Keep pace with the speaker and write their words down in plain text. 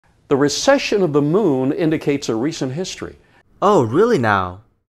The recession of the moon indicates a recent history. Oh, really now?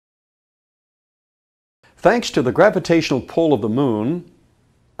 Thanks to the gravitational pull of the moon,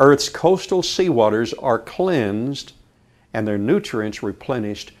 Earth's coastal seawaters are cleansed and their nutrients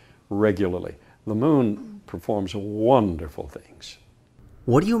replenished regularly. The moon performs wonderful things.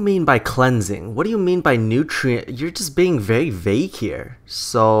 What do you mean by cleansing? What do you mean by nutrient? You're just being very vague here.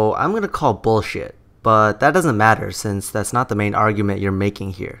 So I'm gonna call bullshit. But that doesn't matter since that's not the main argument you're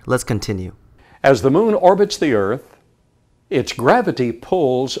making here. Let's continue. As the moon orbits the Earth, its gravity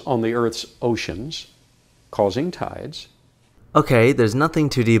pulls on the Earth's oceans, causing tides. Okay, there's nothing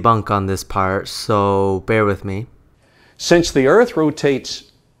to debunk on this part, so bear with me. Since the Earth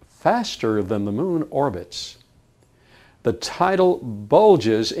rotates faster than the moon orbits, the tidal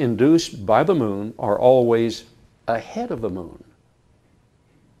bulges induced by the moon are always ahead of the moon.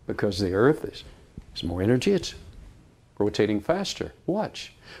 Because the Earth is more energy, it's rotating faster.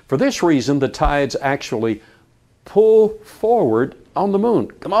 Watch. For this reason, the tides actually pull forward on the moon.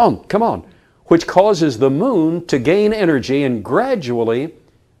 Come on, come on. Which causes the moon to gain energy and gradually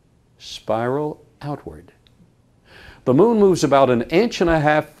spiral outward. The moon moves about 1.5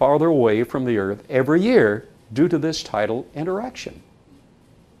 inches farther away from the Earth every year due to this tidal interaction.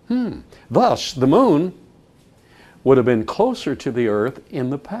 Thus, the moon would have been closer to the Earth in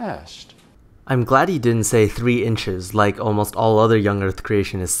the past. I'm glad you didn't say 3 inches like almost all other young Earth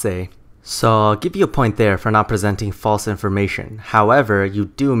creationists say. So I'll give you a point there for not presenting false information. However, you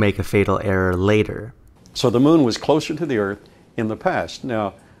do make a fatal error later. So the moon was closer to the Earth in the past.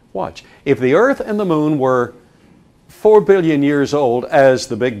 Now, watch. If the Earth and the moon were 4 billion years old, as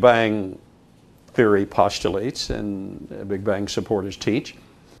the Big Bang theory postulates and Big Bang supporters teach.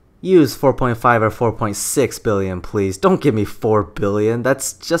 Use 4.5 or 4.6 billion, please. Don't give me 4 billion.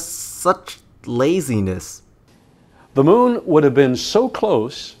 That's just such laziness. The moon would have been so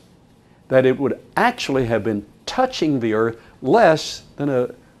close that it would actually have been touching the Earth less than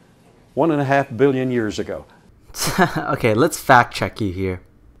 1.5 billion years ago. Okay, let's fact check you here.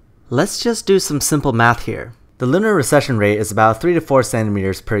 Let's just do some simple math here. The lunar recession rate is about 3 to 4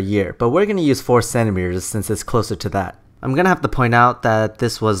 centimeters per year, but we're going to use 4 centimeters since it's closer to that. I'm going to have to point out that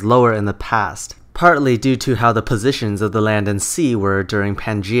this was lower in the past, partly due to how the positions of the land and sea were during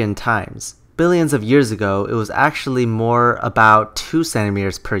Pangean times. Billions of years ago, it was actually more about 2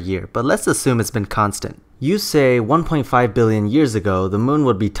 centimeters per year, but let's assume it's been constant. You say 1.5 billion years ago, the moon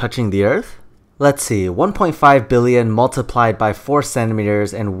would be touching the Earth? Let's see, 1.5 billion multiplied by 4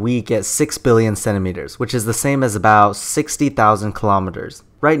 centimeters and we get 6 billion centimeters, which is the same as about 60,000 kilometers.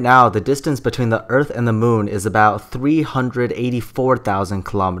 Right now, the distance between the Earth and the moon is about 384,000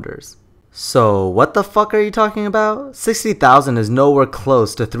 kilometers. So, what the fuck are you talking about? 60,000 is nowhere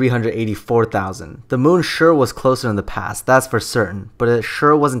close to 384,000. The moon sure was closer in the past, that's for certain, but it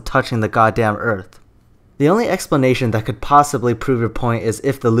sure wasn't touching the goddamn Earth. The only explanation that could possibly prove your point is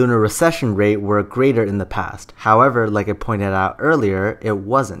if the lunar recession rate were greater in the past. However, like I pointed out earlier, it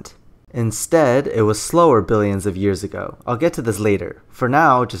wasn't. Instead, it was slower billions of years ago. I'll get to this later. For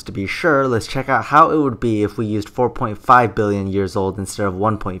now, just to be sure, let's check out how it would be if we used 4.5 billion years old instead of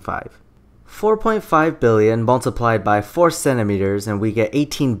 1.5. 4.5 billion multiplied by 4 centimeters and we get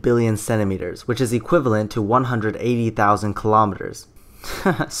 18 billion centimeters, which is equivalent to 180,000 kilometers.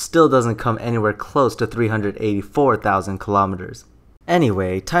 Still doesn't come anywhere close to 384,000 kilometers.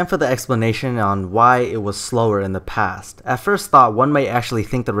 Anyway, time for the explanation on why it was slower in the past. At first thought, one might actually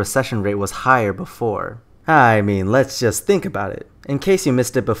think the recession rate was higher before. I mean, let's just think about it. In case you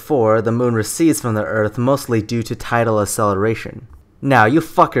missed it before, the moon recedes from the Earth mostly due to tidal acceleration. Now, you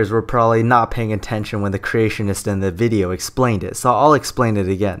fuckers were probably not paying attention when the creationist in the video explained it, so I'll explain it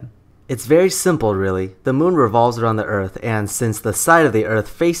again. It's very simple really. The moon revolves around the Earth, and since the side of the Earth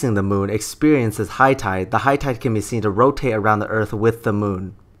facing the moon experiences high tide, the high tide can be seen to rotate around the Earth with the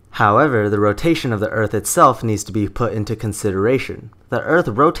moon. However, the rotation of the Earth itself needs to be put into consideration. The Earth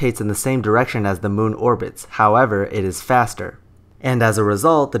rotates in the same direction as the moon orbits, however, it is faster. And as a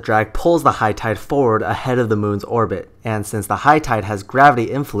result, the drag pulls the high tide forward ahead of the moon's orbit, and since the high tide has gravity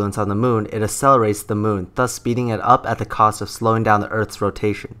influence on the moon, it accelerates the moon, thus speeding it up at the cost of slowing down the Earth's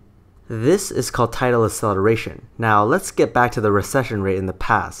rotation. This is called tidal acceleration. Now let's get back to the recession rate in the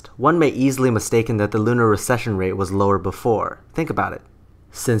past. One may easily mistaken that the lunar recession rate was lower before. Think about it.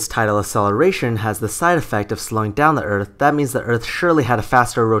 Since tidal acceleration has the side effect of slowing down the Earth, that means the Earth surely had a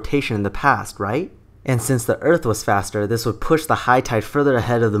faster rotation in the past, right? And since the Earth was faster, this would push the high tide further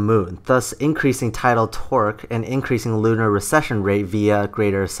ahead of the moon, thus increasing tidal torque and increasing lunar recession rate via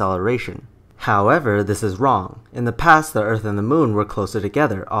greater acceleration. However, this is wrong. In the past, the Earth and the moon were closer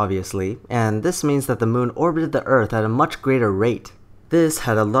together, obviously, and this means that the moon orbited the Earth at a much greater rate. This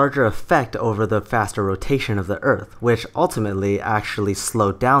had a larger effect over the faster rotation of the Earth, which ultimately actually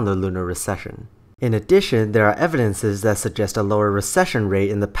slowed down the lunar recession. In addition, there are evidences that suggest a lower recession rate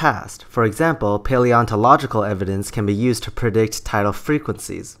in the past. For example, paleontological evidence can be used to predict tidal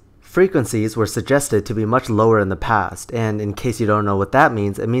frequencies. Frequencies were suggested to be much lower in the past, and in case you don't know what that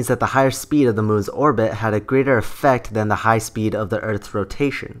means, it means that the higher speed of the moon's orbit had a greater effect than the high speed of the Earth's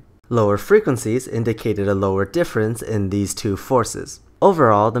rotation. Lower frequencies indicated a lower difference in these two forces.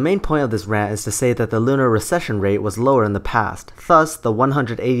 Overall, the main point of this rant is to say that the lunar recession rate was lower in the past, thus the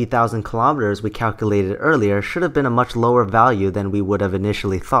 180,000 kilometers we calculated earlier should have been a much lower value than we would have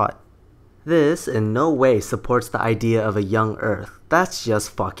initially thought. This in no way supports the idea of a young Earth. That's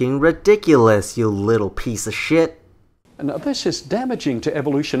just fucking ridiculous, you little piece of shit. Now, this is damaging to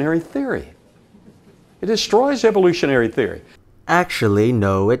evolutionary theory. It destroys evolutionary theory. Actually,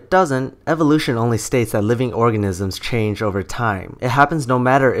 no, it doesn't. Evolution only states that living organisms change over time. It happens no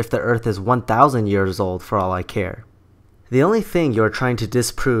matter if the Earth is 1,000 years old for all I care. The only thing you're trying to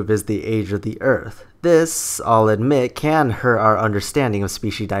disprove is the age of the Earth. This, I'll admit, can hurt our understanding of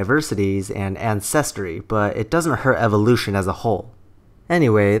species diversities and ancestry, but it doesn't hurt evolution as a whole.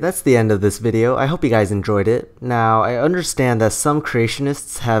 Anyway, that's the end of this video. I hope you guys enjoyed it. Now, I understand that some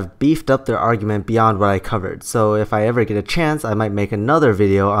creationists have beefed up their argument beyond what I covered, so if I ever get a chance, I might make another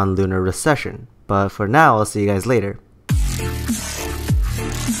video on lunar recession. But for now, I'll see you guys later.